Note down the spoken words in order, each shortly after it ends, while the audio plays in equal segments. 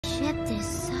let this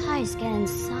size get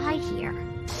inside here?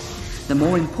 The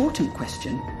more important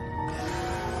question: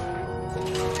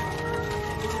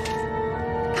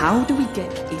 how do we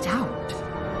get it out?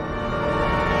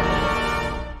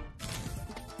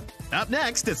 Up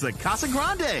next, it's the Casa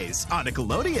Grandes on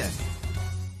Nickelodeon.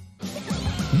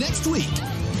 Next week,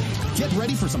 get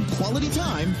ready for some quality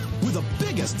time with the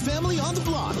biggest family on the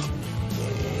block.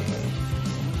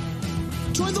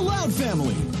 Join the Loud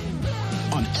family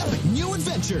on epic new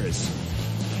adventures.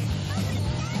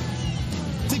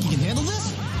 Think you can handle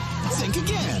this? Think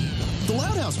again. The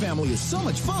Loud House family is so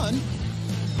much fun,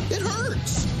 it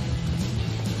hurts.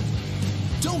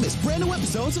 Don't miss brand new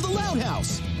episodes of The Loud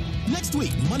House. Next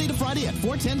week, Monday to Friday at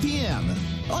 4:10 p.m.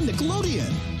 on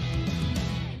Nickelodeon.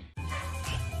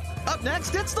 Up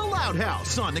next, it's the Loud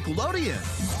House on Nickelodeon.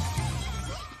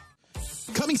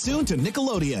 Coming soon to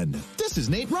Nickelodeon. This is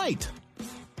Nate Wright.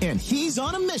 And he's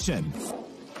on a mission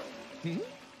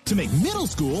to make middle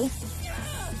school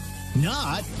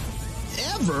not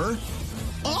ever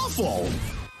awful.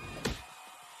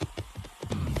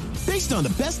 Based on the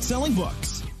best-selling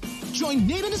books, join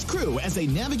Nate and his crew as they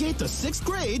navigate the 6th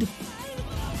grade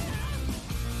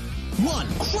one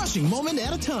crushing moment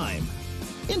at a time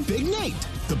in Big Nate,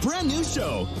 the brand new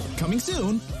show, coming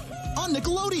soon on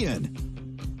Nickelodeon.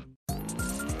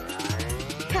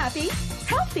 Happy,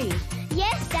 healthy.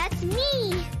 Yes, that's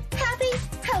me! Happy,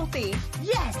 healthy.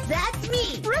 Yes, that's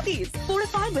me! Ruthie's,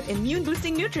 fortified with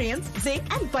immune-boosting nutrients, zinc,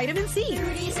 and vitamin C.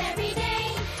 Rudy's every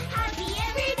day, happy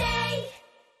every day!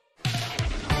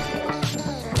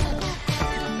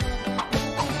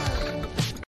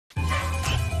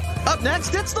 Up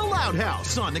next, it's the Loud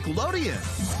House on Nickelodeon.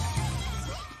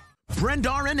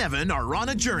 Brendar and Evan are on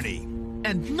a journey,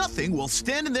 and nothing will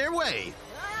stand in their way.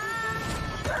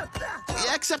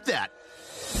 Except that.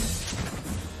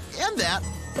 And that.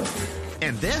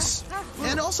 And this.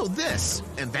 And also this.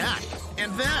 And that.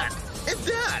 And that. And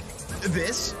that.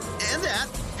 This. And that.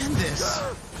 And this.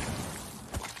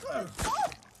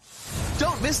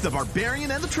 Don't miss the Barbarian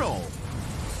and the Troll.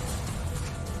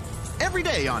 Every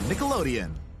day on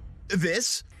Nickelodeon.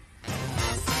 This